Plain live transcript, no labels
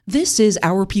This is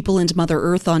Our People and Mother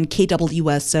Earth on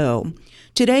KWSO.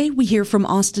 Today, we hear from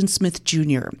Austin Smith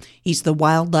Jr. He's the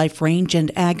Wildlife Range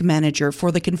and Ag Manager for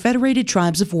the Confederated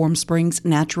Tribes of Warm Springs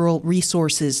Natural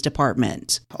Resources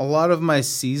Department. A lot of my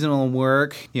seasonal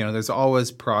work, there's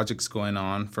always projects going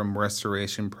on, from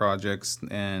restoration projects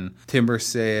and timber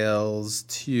sales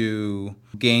to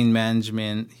game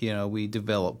management. We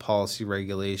develop policy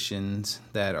regulations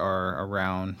that are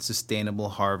around sustainable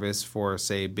harvest for,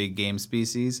 say, big game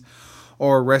species,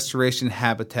 or restoration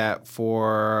habitat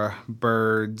for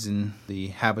birds and the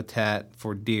habitat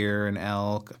for deer and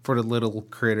elk, for the little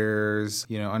critters,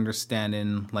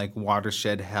 understanding like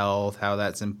watershed health, how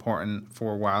that's important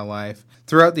for wildlife.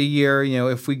 Throughout the year,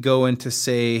 if we go into,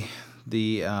 say,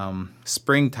 the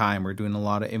springtime, we're doing a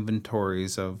lot of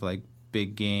inventories of like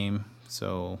big game.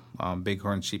 So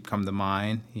bighorn sheep come to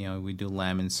mind. We do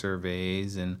lambing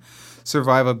surveys and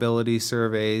survivability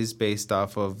surveys based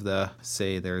off of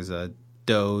there's a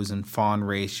does and fawn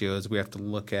ratios we have to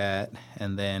look at,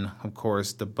 and then of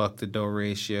course the buck to doe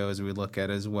ratios we look at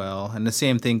as well. And the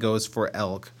same thing goes for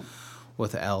elk,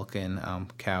 with elk and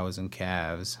cows and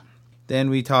calves. Then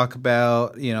we talk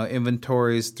about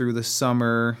inventories through the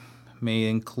summer may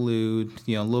include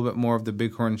a little bit more of the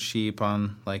bighorn sheep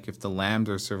on, like, if the lambs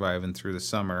are surviving through the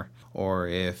summer, or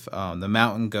if the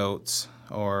mountain goats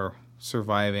are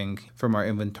surviving from our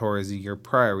inventories the year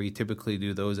prior. We typically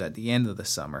do those at the end of the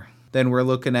summer. Then we're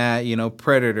looking at,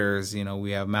 predators.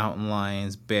 We have mountain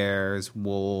lions, bears,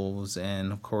 wolves,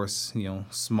 and of course,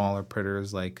 smaller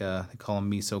predators like they call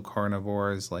them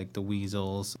mesocarnivores, like the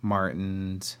weasels,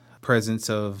 martens. Presence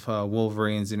of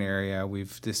wolverines in the area.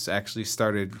 We've just actually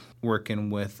started working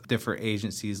with different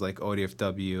agencies like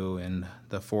ODFW and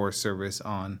the Forest Service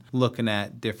on looking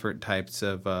at different types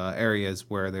of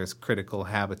areas where there's critical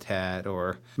habitat,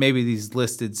 or maybe these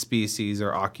listed species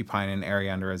are occupying an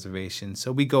area on the reservation.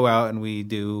 So we go out and we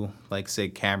do, like, say,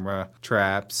 camera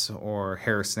traps or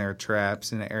hair snare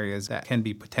traps in areas that can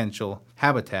be potential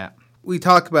habitat. We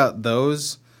talk about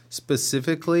those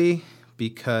specifically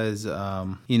because,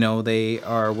 they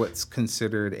are what's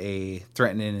considered a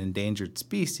threatened and endangered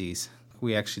species.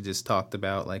 We actually just talked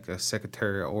about, like, a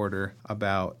secretarial order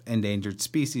about Endangered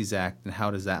Species Act and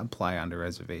how does that apply on the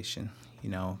reservation.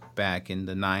 Back in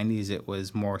the 90s, it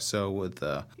was more so with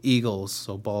eagles,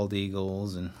 so bald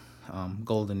eagles and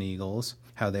golden eagles,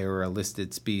 how they were a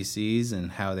listed species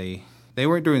and how they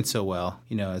weren't doing so well.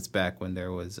 It's back when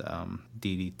there was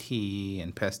DDT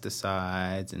and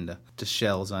pesticides, and the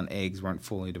shells on eggs weren't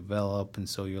fully developed, and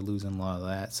so you're losing a lot of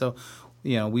that. So,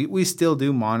 we still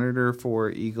do monitor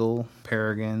for eagle,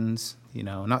 peregrines,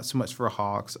 not so much for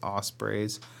hawks,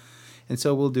 ospreys. And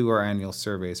so we'll do our annual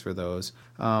surveys for those.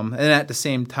 And at the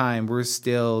same time, we're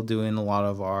still doing a lot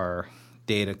of our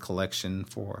data collection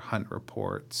for hunt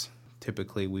reports.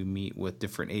 Typically, we meet with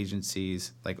different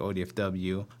agencies like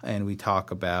ODFW, and we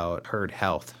talk about herd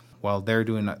health. While they're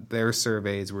doing their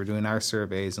surveys, we're doing our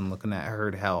surveys and looking at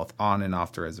herd health on and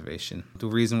off the reservation. The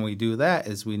reason we do that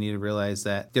is we need to realize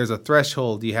that there's a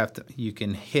threshold you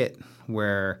can hit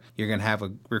where you're going to have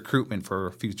a recruitment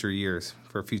for future years,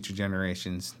 for future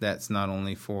generations. That's not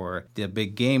only for the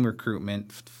big game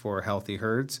recruitment for healthy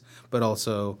herds, but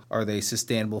also, are they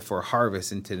sustainable for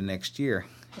harvest into the next year?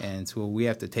 And so we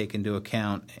have to take into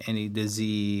account any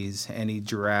disease, any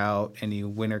drought, any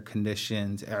winter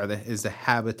conditions. Is the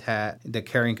habitat, the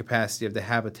carrying capacity of the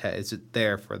habitat, is it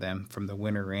there for them from the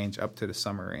winter range up to the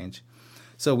summer range?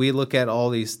 So we look at all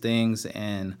these things,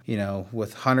 and,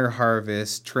 with hunter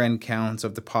harvest, trend counts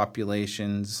of the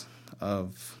populations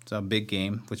of some big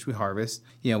game, which we harvest,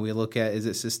 we look at, is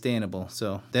it sustainable?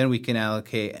 So then we can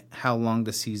allocate how long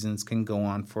the seasons can go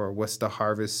on for, what's the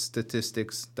harvest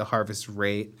statistics, the harvest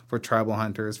rate for tribal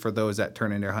hunters, for those that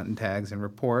turn in their hunting tags and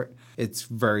report. It's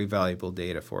very valuable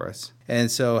data for us.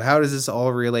 And so how does this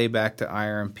all relay back to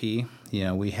IRMP?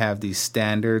 We have these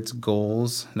standards,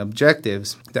 goals, and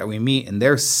objectives that we meet, and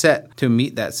they're set to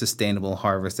meet that sustainable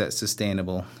harvest, that's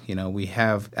sustainable. We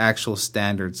have actual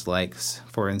standards like,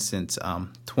 for instance,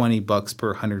 20 bucks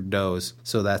per 100 does.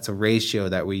 So that's a ratio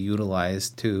that we utilize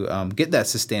to get that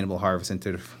sustainable harvest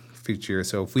into the future.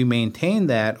 So if we maintain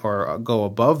that or go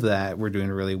above that, we're doing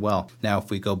really well. Now, if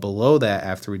we go below that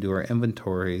after we do our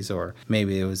inventories, or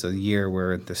maybe it was a year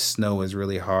where the snow was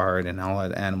really hard and all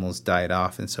the animals died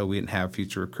off, and so we didn't have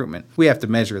future recruitment, we have to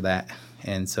measure that.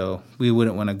 And so we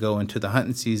wouldn't want to go into the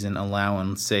hunting season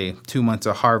allowing, say, 2 months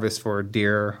of harvest for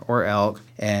deer or elk,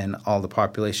 and all the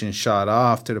population shot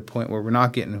off to the point where we're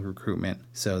not getting recruitment.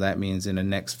 So that means in the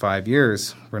next 5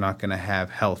 years, we're not going to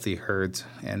have healthy herds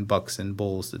and bucks and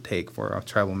bulls to take for our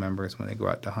tribal members when they go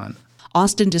out to hunt.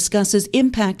 Austin discusses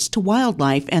impacts to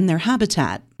wildlife and their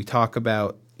habitat. We talk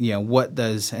about, what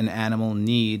does an animal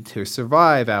need to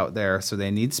survive out there? So they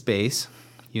need space,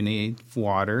 you need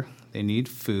water, they need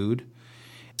food.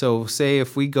 So say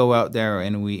if we go out there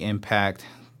and we impact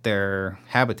their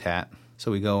habitat,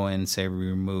 so we go and say we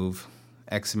remove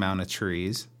X amount of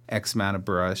trees, X amount of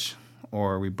brush,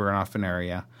 or we burn off an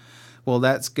area, well,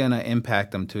 that's going to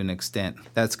impact them to an extent.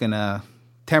 That's going to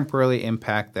temporarily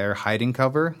impact their hiding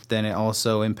cover. Then it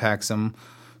also impacts them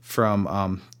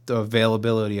from the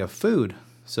availability of food.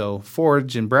 So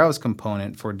forage and browse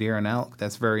component for deer and elk,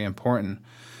 that's very important.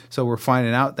 So we're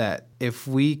finding out that if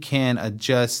we can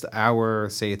adjust our,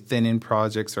 say, thin-in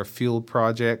projects or field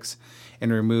projects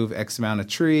and remove X amount of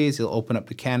trees, it'll open up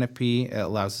the canopy. It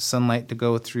allows the sunlight to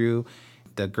go through.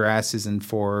 The grasses and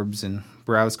forbs and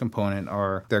browse component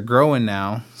they're growing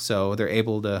now, so they're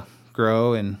able to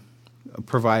grow and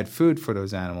provide food for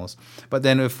those animals. But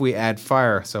then if we add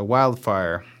fire, so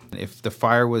wildfire, if the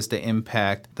fire was to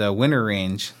impact the winter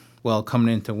range, well,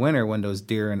 coming into winter, when those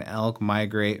deer and elk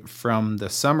migrate from the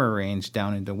summer range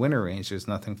down into winter range, there's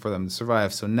nothing for them to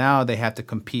survive. So now they have to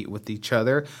compete with each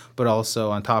other, but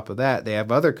also on top of that, they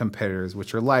have other competitors,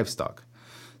 which are livestock.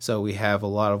 So we have a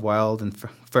lot of wild and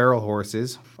feral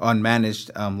horses, unmanaged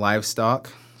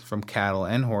livestock from cattle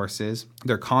and horses.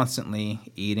 They're constantly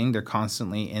eating. They're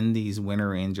constantly in these winter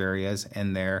range areas,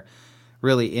 and they're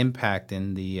really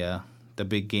impacting the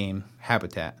big game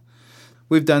habitat.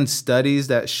 We've done studies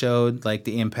that showed like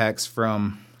the impacts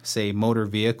from, say, motor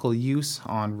vehicle use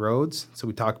on roads. So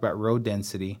we talk about road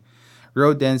density.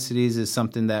 Road densities is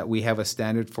something that we have a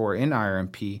standard for in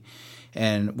IRMP.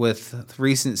 And with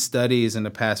recent studies in the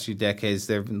past few decades,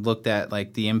 they've looked at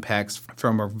like the impacts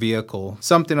from a vehicle,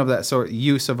 something of that sort,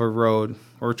 use of a road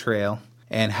or trail,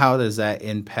 and how does that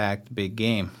impact big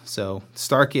game. So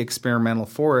Starkey Experimental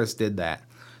Forest did that.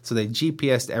 So they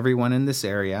GPSed everyone in this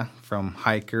area, from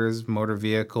hikers, motor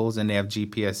vehicles, and they have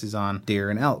GPSs on deer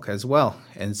and elk as well.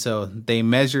 And so they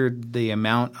measured the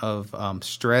amount of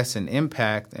stress and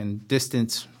impact and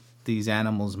distance these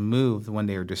animals moved when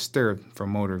they were disturbed from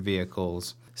motor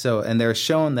vehicles. So, and they're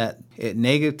shown that it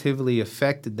negatively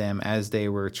affected them as they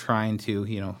were trying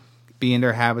to, be in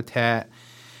their habitat.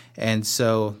 And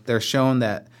so they're shown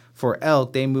that for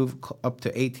elk, they move up to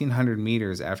 1,800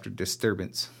 meters after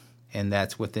disturbance. And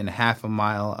that's within half a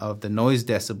mile of the noise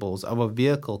decibels of a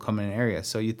vehicle coming in an area.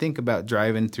 So you think about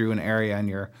driving through an area in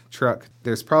your truck.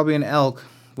 There's probably an elk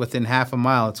within half a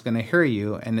mile. It's going to hear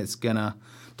you, and it's going to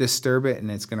disturb it,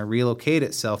 and it's going to relocate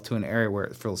itself to an area where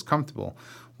it feels comfortable.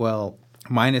 Well,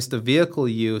 minus the vehicle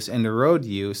use and the road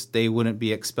use, they wouldn't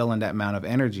be expelling that amount of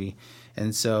energy.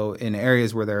 And so in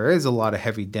areas where there is a lot of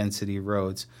heavy density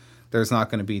roads, there's not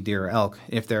going to be deer or elk.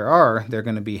 If there are, they're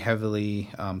going to be heavily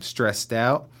stressed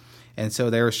out. And so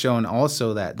they were showing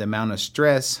also that the amount of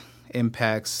stress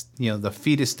impacts, the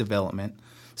fetus development.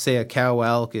 Say a cow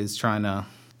elk is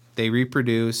they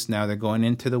reproduce, now they're going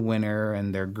into the winter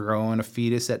and they're growing a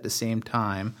fetus at the same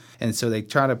time. And so they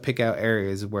try to pick out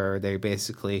areas where they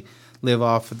basically live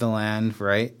off of the land,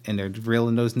 right? And they're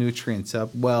reeling those nutrients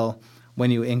up. Well,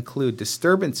 when you include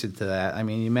disturbance into that,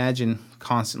 imagine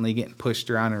constantly getting pushed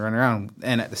around and run around,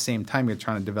 and at the same time you're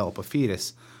trying to develop a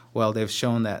fetus. Well, they've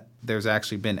shown that there's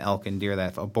actually been elk and deer that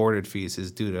have aborted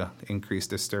fetuses due to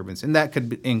increased disturbance. And that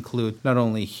could include not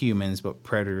only humans, but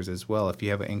predators as well. If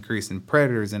you have an increase in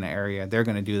predators in an area, they're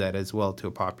going to do that as well to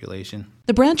a population.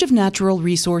 The Branch of Natural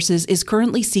Resources is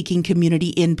currently seeking community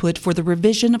input for the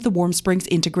revision of the Warm Springs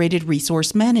Integrated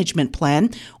Resource Management Plan,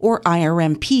 or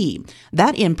IRMP.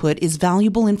 That input is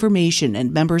valuable information,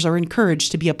 and members are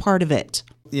encouraged to be a part of it.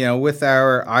 With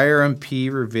our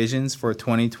IRMP revisions for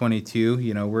 2022,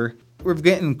 we're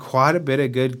getting quite a bit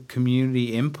of good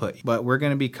community input, but we're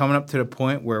going to be coming up to the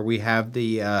point where we have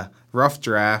the rough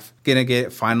draft, going to get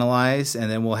it finalized,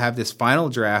 and then we'll have this final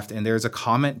draft, and there's a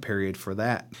comment period for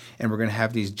that. And we're going to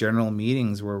have these general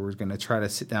meetings where we're going to try to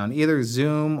sit down, either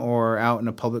Zoom or out in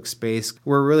a public space.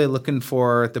 We're really looking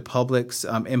for the public's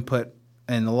input.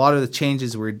 And a lot of the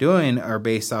changes we're doing are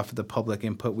based off of the public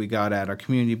input we got at our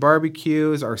community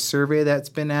barbecues, our survey that's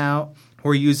been out.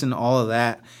 We're using all of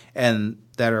that, and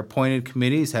that our appointed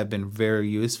committees have been very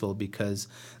useful because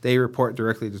they report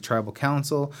directly to tribal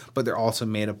council, but they're also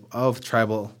made up of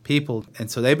tribal people.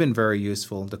 And so they've been very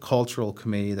useful. The cultural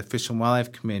committee, the fish and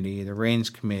wildlife committee, the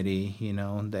range committee,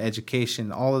 the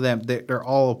education, all of them, they're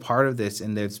all a part of this,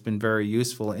 and it's been very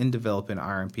useful in developing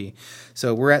RMP.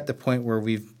 So we're at the point where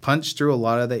we've punched through a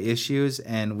lot of the issues,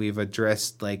 and we've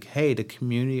addressed hey, the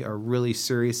community are really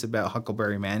serious about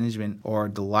huckleberry management, or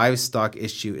the livestock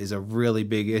issue is a really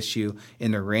big issue in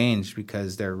in the range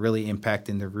because they're really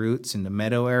impacting the roots in the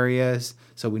meadow areas.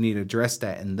 So we need to address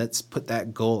that, and let's put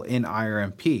that goal in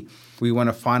IRMP. We want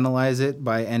to finalize it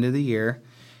by end of the year,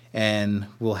 and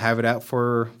we'll have it out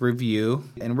for review.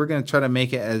 And we're going to try to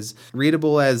make it as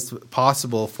readable as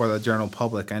possible for the general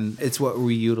public. And it's what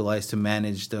we utilize to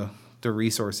manage the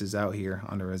resources out here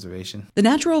on the reservation. The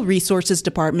Natural Resources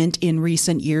Department in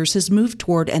recent years has moved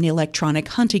toward an electronic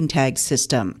hunting tag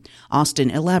system.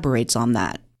 Austin elaborates on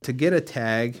that. To get a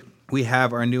tag, we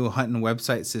have our new hunting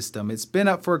website system. It's been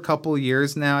up for a couple of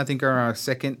years now. I think we're on our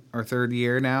second or third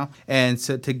year now. And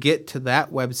so to get to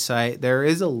that website, there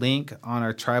is a link on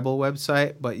our tribal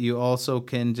website, but you also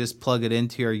can just plug it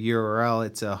into your URL.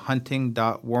 It's a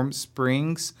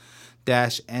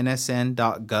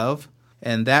hunting.warmsprings-nsn.gov.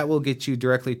 And that will get you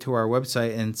directly to our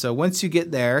website. And so once you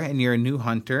get there and you're a new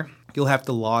hunter, you'll have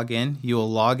to log in. You will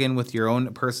log in with your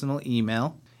own personal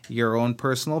email, your own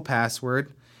personal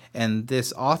password, and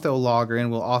this auto login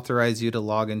will authorize you to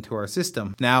log into our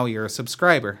system. Now you're a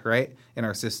subscriber, right, in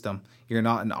our system. You're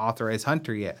not an authorized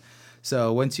hunter yet.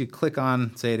 So once you click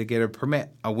on, say, to get a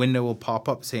permit, a window will pop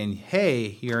up saying,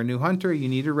 hey, you're a new hunter, you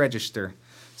need to register.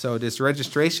 So this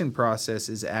registration process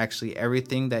is actually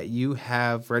everything that you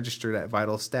have registered at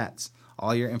Vital Stats,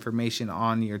 all your information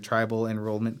on your tribal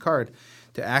enrollment card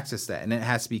to access that. And it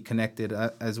has to be connected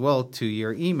as well to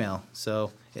your email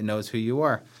so it knows who you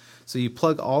are. So you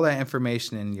plug all that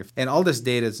information in, and all this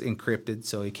data is encrypted,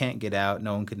 so it can't get out.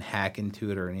 No one can hack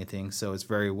into it or anything. So it's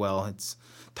very well. It's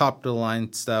top of the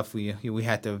line stuff. We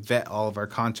had to vet all of our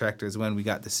contractors when we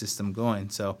got the system going.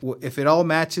 So if it all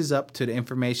matches up to the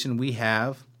information we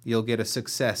have, you'll get a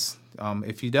success.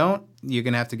 If you don't, you're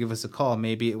going to have to give us a call.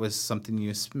 Maybe it was something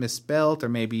you misspelled, or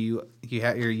maybe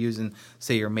you're using,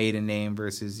 say, your maiden name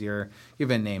versus your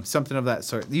given name, something of that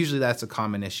sort. Usually that's a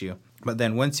common issue. But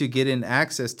then once you get in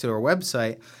access to our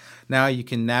website, now you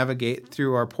can navigate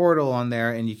through our portal on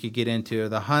there, and you can get into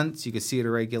the hunts. You can see the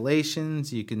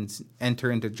regulations. You can enter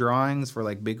into drawings for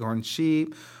like bighorn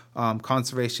sheep,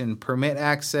 conservation permit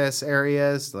access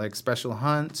areas like special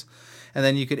hunts. And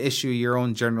then you could issue your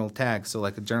own general tag. So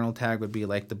like a general tag would be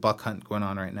like the buck hunt going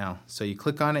on right now. So you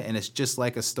click on it, and it's just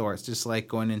like a store. It's just like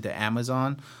going into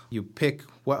Amazon. You pick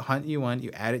what hunt you want, you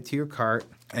add it to your cart,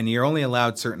 and you're only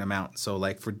allowed certain amounts. So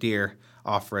like for deer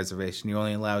off reservation, you're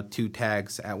only allowed 2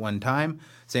 tags at one time.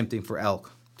 Same thing for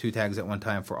elk, 2 tags at one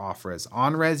time for off res.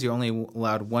 On res, you're only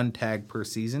allowed 1 tag per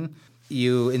season.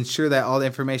 You ensure that all the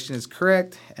information is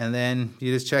correct, and then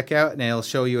you just check out, and it'll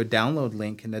show you a download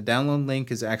link. And the download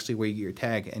link is actually where you get your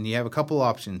tag. And you have a couple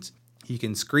options. You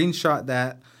can screenshot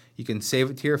that, you can save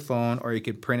it to your phone, or you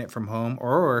could print it from home,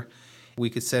 or we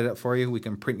could set it up for you. We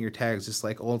can print your tags just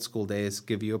like old school days,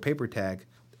 give you a paper tag.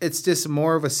 It's just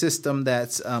more of a system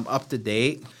that's up to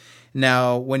date.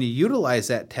 Now, when you utilize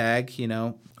that tag,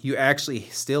 you actually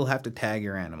still have to tag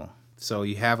your animal. So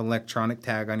you have an electronic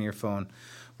tag on your phone.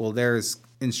 Well, there's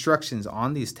instructions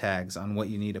on these tags on what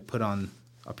you need to put on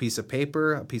a piece of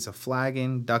paper, a piece of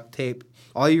flagging, duct tape.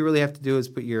 All you really have to do is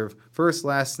put your first,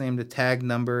 last name, the tag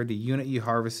number, the unit you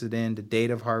harvested in, the date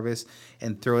of harvest,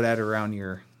 and throw that around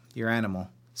your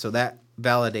animal. So that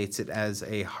validates it as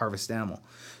a harvest animal.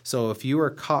 So if you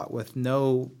are caught with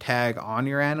no tag on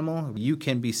your animal, you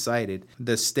can be cited.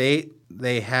 The state,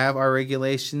 they have our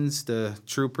regulations, the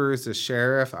troopers, the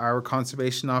sheriff, our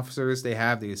conservation officers, they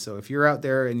have these. So if you're out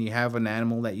there and you have an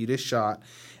animal that you just shot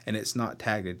and it's not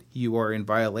tagged, you are in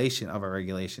violation of our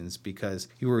regulations, because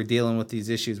you are dealing with these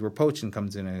issues where poaching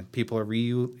comes in and people are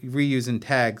reusing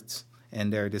tags,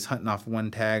 and they're just hunting off one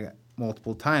tag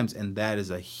multiple times, and that is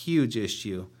a huge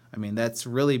issue. I mean, that's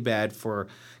really bad for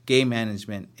game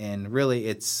management, and really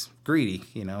it's greedy.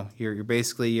 You're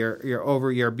basically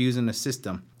you're abusing the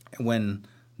system when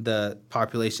the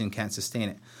population can't sustain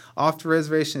it. Off the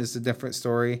reservation is a different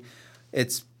story.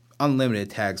 It's unlimited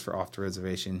tags for off the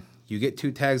reservation. You get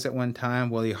 2 tags at one time.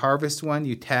 Well, you harvest one,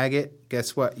 you tag it.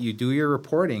 Guess what? You do your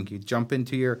reporting. You jump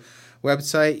into your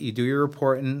website, you do your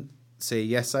reporting. Say,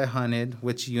 yes, I hunted,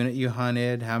 which unit you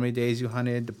hunted, how many days you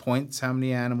hunted, the points, how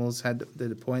many animals had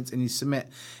the points, and you submit.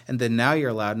 And then now you're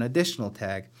allowed an additional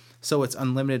tag. So it's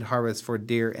unlimited harvest for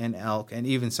deer and elk, and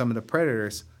even some of the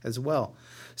predators as well.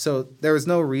 So there was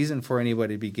no reason for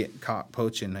anybody to be getting caught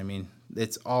poaching. I mean,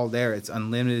 it's all there. It's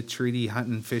unlimited treaty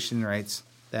hunting, fishing rights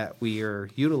that we are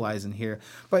utilizing here.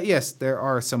 But yes, there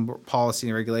are some policy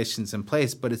and regulations in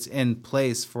place, but it's in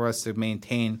place for us to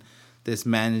maintain this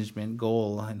management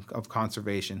goal of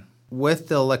conservation. With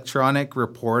the electronic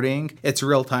reporting, it's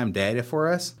real-time data for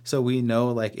us. So we know,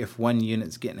 like, if one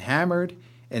unit's getting hammered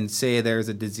and say there's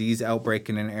a disease outbreak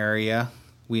in an area,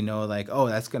 we know like, oh,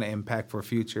 that's going to impact for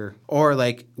future. Or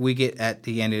like we get at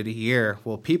the end of the year,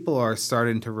 well, people are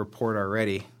starting to report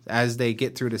already. As they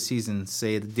get through the season,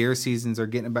 say the deer seasons are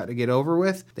about to get over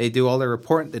with, they do all their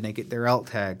reporting, then they get their elk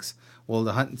tags. Well,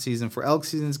 the hunting season for elk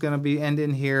season is going to be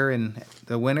ending here in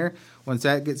the winter. Once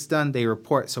that gets done, they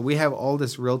report. So we have all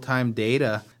this real-time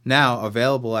data now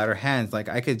available at our hands. Like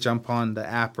I could jump on the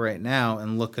app right now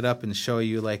and look it up and show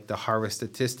you like the harvest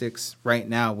statistics right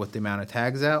now with the amount of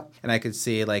tags out. And I could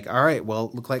see like, all right, well,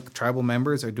 look like tribal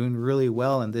members are doing really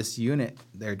well in this unit.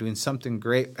 They're doing something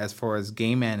great as far as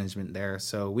game management there.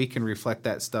 So we can reflect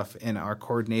that stuff in our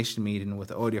coordination meeting with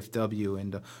the ODFW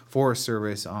and the Forest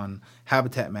Service on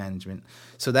habitat management.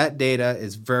 So that data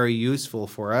is very useful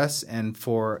for us and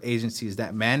for agencies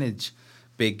that manage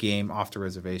big game off the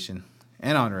reservation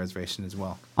and on the reservation as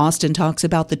well. Austin talks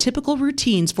about the typical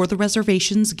routines for the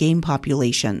reservation's game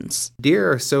populations.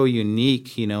 Deer are so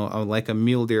unique, like a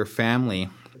mule deer family.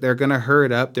 They're going to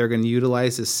herd up. They're going to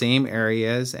utilize the same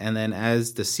areas. And then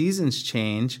as the seasons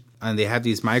change, and they have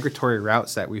these migratory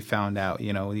routes that we found out,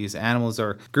 these animals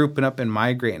are grouping up and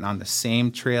migrating on the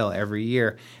same trail every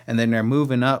year. And then they're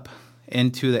moving up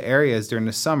into the areas during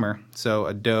the summer. So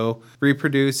a doe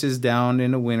reproduces down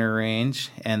in the winter range,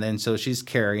 and then so she's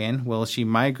carrying. Well, she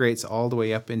migrates all the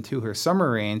way up into her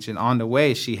summer range, and on the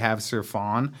way she has her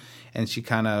fawn, and she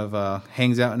kind of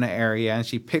hangs out in the area, and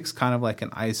she picks kind of like an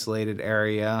isolated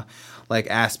area. Like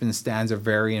aspen stands are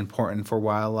very important for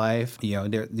wildlife.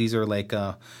 These are like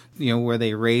where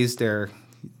they raise their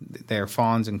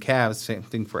fawns and calves. Same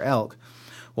thing for elk.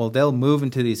 Well, they'll move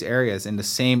into these areas in the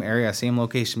same area, same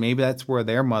location. Maybe that's where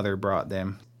their mother brought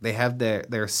them. They have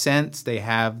their scents.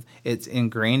 It's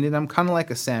ingrained in them, kind of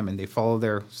like a salmon. They follow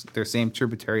their same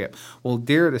tributary up. Well,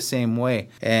 deer are the same way.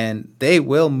 And they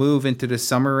will move into the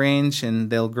summer range, and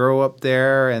they'll grow up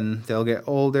there, and they'll get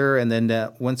older. And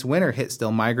then once winter hits,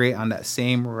 they'll migrate on that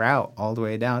same route all the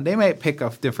way down. They might pick a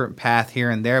different path here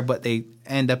and there, but they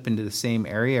end up into the same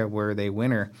area where they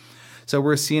winter. So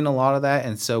we're seeing a lot of that,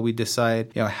 and so we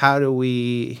decide, how do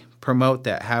we promote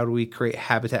that? How do we create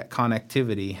habitat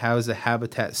connectivity? How is the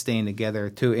habitat staying together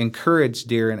to encourage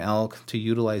deer and elk to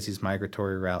utilize these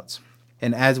migratory routes?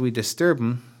 And as we disturb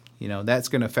them, that's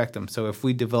going to affect them. So if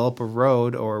we develop a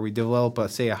road or we develop,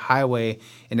 a highway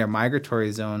in their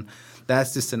migratory zone,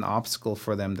 that's just an obstacle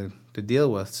for them to deal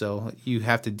with. So you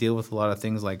have to deal with a lot of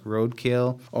things like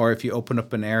roadkill, or if you open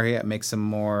up an area, it makes them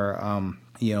more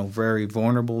very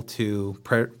vulnerable to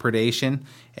predation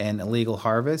and illegal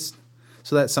harvest.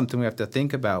 So that's something we have to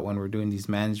think about when we're doing these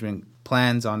management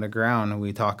plans on the ground. And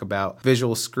we talk about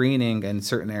visual screening in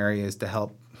certain areas to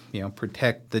help,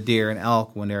 protect the deer and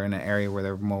elk when they're in an area where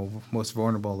they're most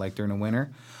vulnerable, like during the winter.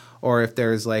 Or if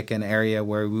there's like an area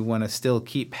where we want to still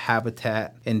keep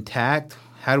habitat intact,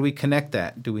 how do we connect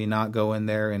that? Do we not go in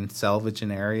there and salvage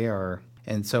an area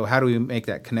And so how do we make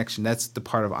that connection? That's the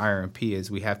part of IRMP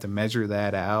is we have to measure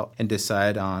that out and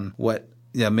decide on what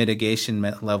the mitigation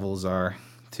levels are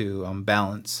to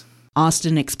balance.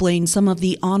 Austin explained some of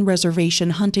the on-reservation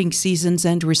hunting seasons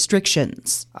and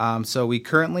restrictions. So we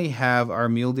currently have our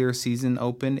mule deer season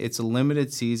open. It's a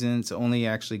limited season. It's only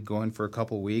actually going for a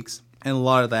couple weeks. And a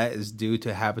lot of that is due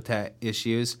to habitat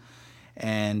issues.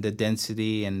 And the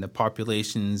density and the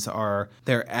populations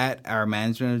they're at our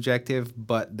management objective,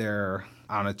 but they're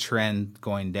on a trend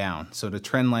going down. So the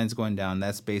trend line's going down.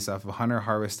 That's based off of hunter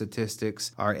harvest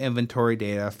statistics, our inventory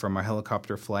data from our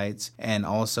helicopter flights, and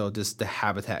also just the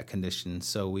habitat conditions.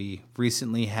 So we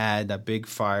recently had a big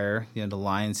fire, the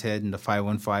Lion's Head and the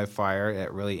 515 fire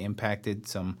that really impacted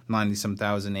some 90-some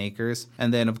thousand acres.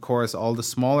 And then, of course, all the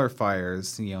smaller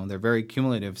fires, they're very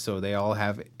cumulative, so they all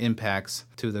have impacts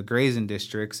to the grazing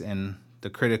districts and the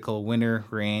critical winter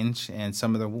range and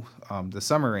some of the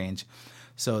summer range.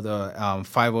 So the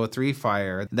 503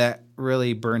 fire, that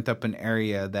really burnt up an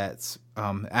area that's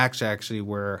actually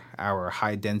where our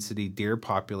high-density deer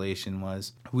population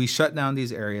was. We shut down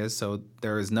these areas, so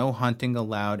there is no hunting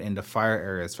allowed in the fire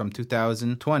areas from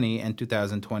 2020 and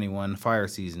 2021 fire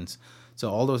seasons. So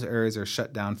all those areas are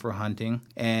shut down for hunting,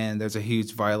 and there's a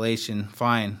huge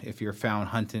fine if you're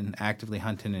found actively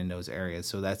hunting in those areas.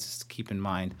 So that's just to keep in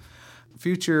mind.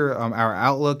 Future, our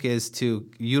outlook is to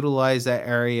utilize that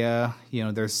area.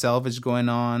 There's salvage going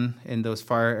on in those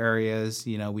fire areas.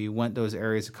 We want those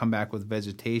areas to come back with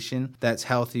vegetation that's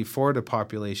healthy for the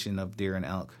population of deer and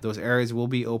elk. Those areas will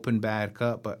be opened back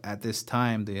up, but at this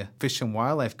time, the Fish and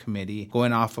Wildlife Committee,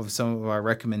 going off of some of our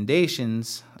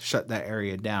recommendations, shut that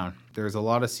area down. There's a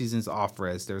lot of seasons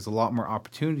off-res. There's a lot more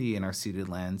opportunity in our ceded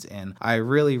lands, and I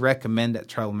really recommend that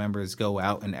tribal members go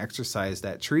out and exercise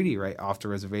that treaty right off the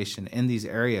reservation in these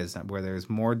areas where there's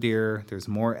more deer, there's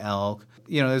more elk.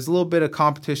 There's a little bit of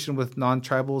competition with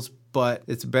non-tribals, but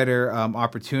it's a better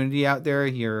opportunity out there.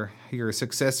 Your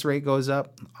success rate goes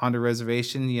up on the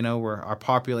reservation, where our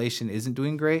population isn't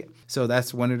doing great. So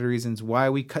that's one of the reasons why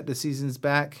we cut the seasons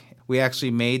back. We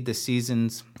actually made the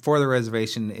seasons for the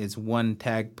reservation is one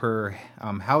tag per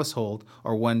household,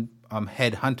 or one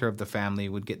head hunter of the family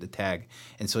would get the tag.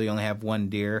 And so you only have one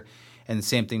deer. And the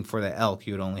same thing for the elk.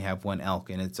 You would only have one elk,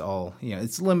 and it's all,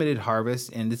 it's limited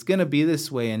harvest, and it's going to be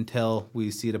this way until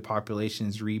we see the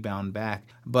populations rebound back.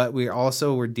 But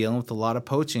we're dealing with a lot of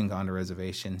poaching on the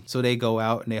reservation. So they go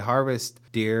out and they harvest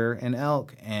deer and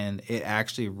elk, and it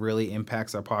actually really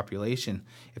impacts our population.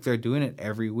 If they're doing it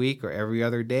every week or every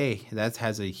other day, that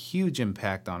has a huge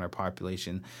impact on our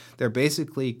population. They're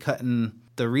basically cutting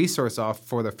the resource off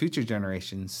for the future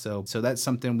generations. So that's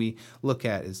something we look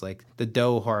at, is like the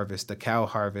doe harvest, the cow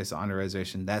harvest on the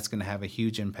reservation. That's going to have a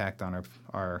huge impact on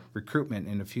our recruitment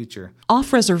in the future.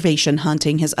 Off-reservation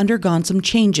hunting has undergone some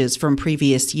changes from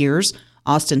previous years.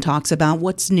 Austin talks about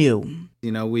what's new.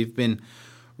 We've been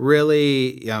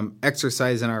really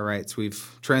exercising our rights.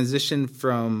 We've transitioned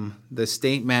from the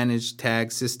state-managed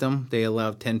tag system. They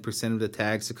allowed 10% of the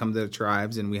tags to come to the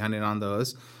tribes, and we hunted on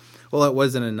those. Well, it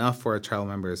wasn't enough for our tribal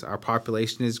members. Our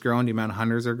population is growing, the amount of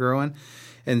hunters are growing.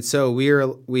 And so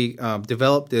we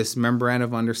developed this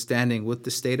memorandum of understanding with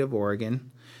the state of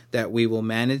Oregon that we will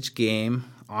manage game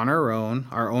on our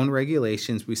own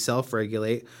regulations. We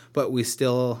self-regulate, but we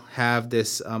still have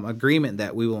this agreement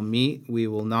that we will meet. We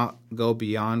will not go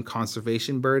beyond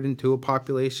conservation burden to a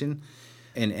population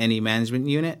in any management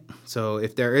unit. So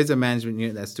if there is a management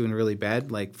unit that's doing really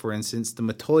bad, like for instance the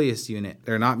Metolius unit,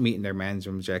 they're not meeting their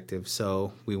management objective.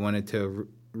 So we wanted to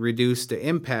reduce the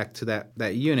impact to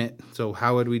that unit. So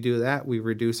how would we do that? We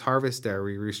reduce harvest there.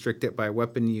 We restrict it by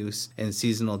weapon use and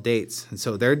seasonal dates. And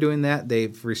so they're doing that.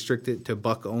 They've restricted to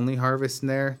buck-only harvest in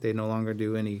there. They no longer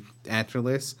do any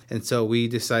antlerless. And so we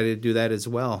decided to do that as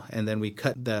well. And then we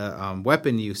cut the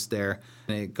weapon use there.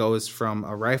 And it goes from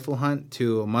a rifle hunt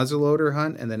to a muzzleloader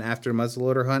hunt. And then after a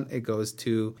muzzleloader hunt, it goes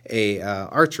to a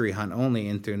archery hunt only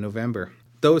into November.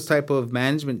 Those type of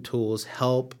management tools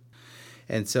help.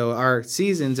 And so our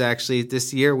seasons, actually,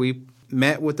 this year we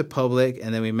met with the public,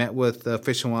 and then we met with the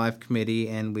Fish and Wildlife Committee,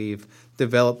 and we've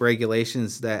developed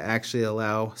regulations that actually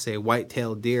allow, say,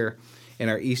 white-tailed deer in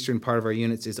our eastern part of our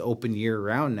units is open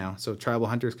year-round now. So tribal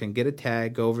hunters can get a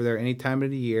tag, go over there any time of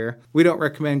the year. We don't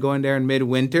recommend going there in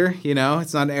midwinter.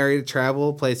 It's not an area to travel,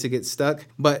 a place to get stuck,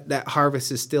 but that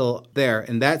harvest is still there.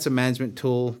 And that's a management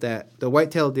tool that the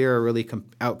white-tailed deer are really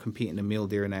out-competing the mule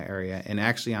deer in that area. And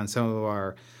actually on some of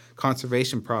our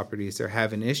conservation properties, they're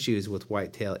having issues with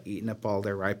whitetail eating up all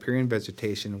their riparian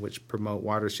vegetation, which promote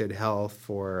watershed health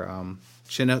for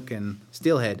Chinook and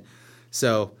steelhead.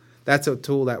 So that's a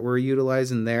tool that we're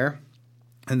utilizing there.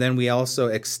 And then we also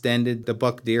extended the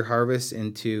buck deer harvest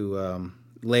into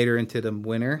later into the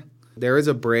winter. There is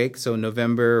a break, so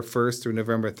November 1st through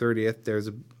November 30th, there's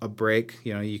a break.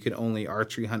 You can only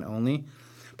archery hunt only.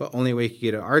 But only way you can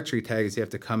get an archery tag is you have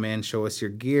to come in, show us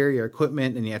your gear, your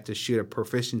equipment, and you have to shoot a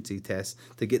proficiency test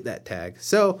to get that tag.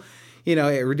 So,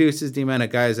 it reduces the amount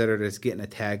of guys that are just getting a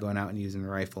tag going out and using a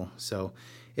rifle. So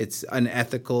it's an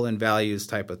ethical and values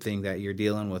type of thing that you're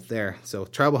dealing with there. So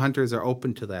tribal hunters are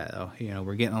open to that, though.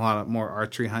 We're getting a lot more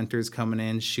archery hunters coming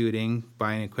in, shooting,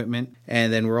 buying equipment.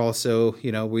 And then we're also,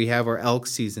 we have our elk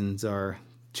seasons are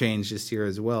changed this year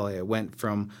as well. It went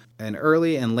from an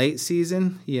early and late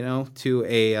season, to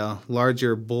a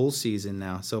larger bull season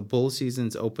now. So bull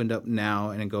season's opened up now,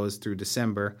 and it goes through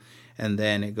December, and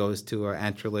then it goes to our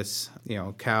antlerless,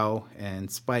 cow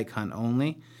and spike hunt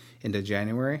only into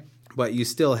January. But you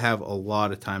still have a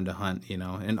lot of time to hunt,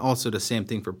 and also the same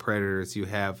thing for predators. You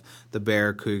have the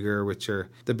bear, cougar,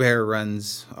 the bear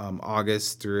runs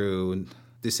August through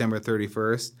December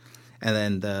 31st. And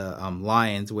then the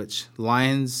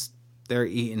lions, they're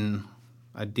eating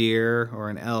a deer or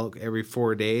an elk every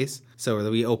 4 days. So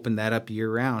we open that up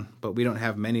year-round. But we don't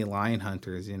have many lion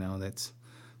hunters, that's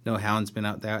no hounds been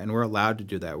out there. And we're allowed to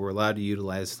do that. We're allowed to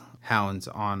utilize hounds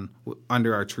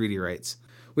under our treaty rights.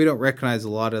 We don't recognize a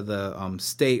lot of the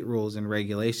state rules and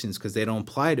regulations because they don't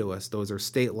apply to us. Those are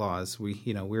state laws.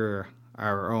 We're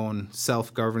our own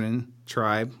self-governing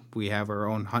tribe. We have our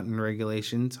own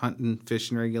hunting,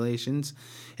 fishing regulations,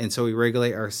 and so we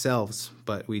regulate ourselves,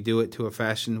 but we do it to a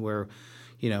fashion where,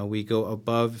 we go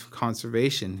above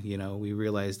conservation. We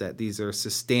realize that these are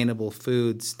sustainable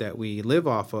foods that we live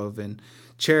off of, and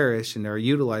cherish and are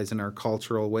utilizing our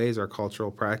cultural ways, our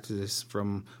cultural practices,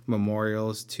 from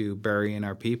memorials to burying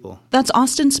our people. That's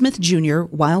Austin Smith Jr.,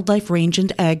 Wildlife Range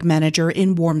and Ag Manager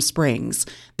in Warm Springs.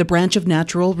 The Branch of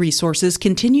Natural Resources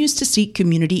continues to seek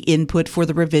community input for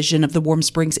the revision of the Warm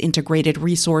Springs Integrated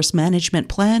Resource Management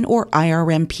Plan, or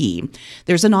IRMP.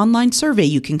 There's an online survey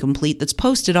you can complete that's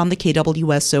posted on the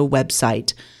KWSO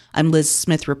website. I'm Liz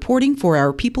Smith reporting for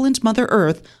Our People and Mother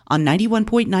Earth on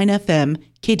 91.9 FM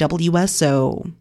KWSO.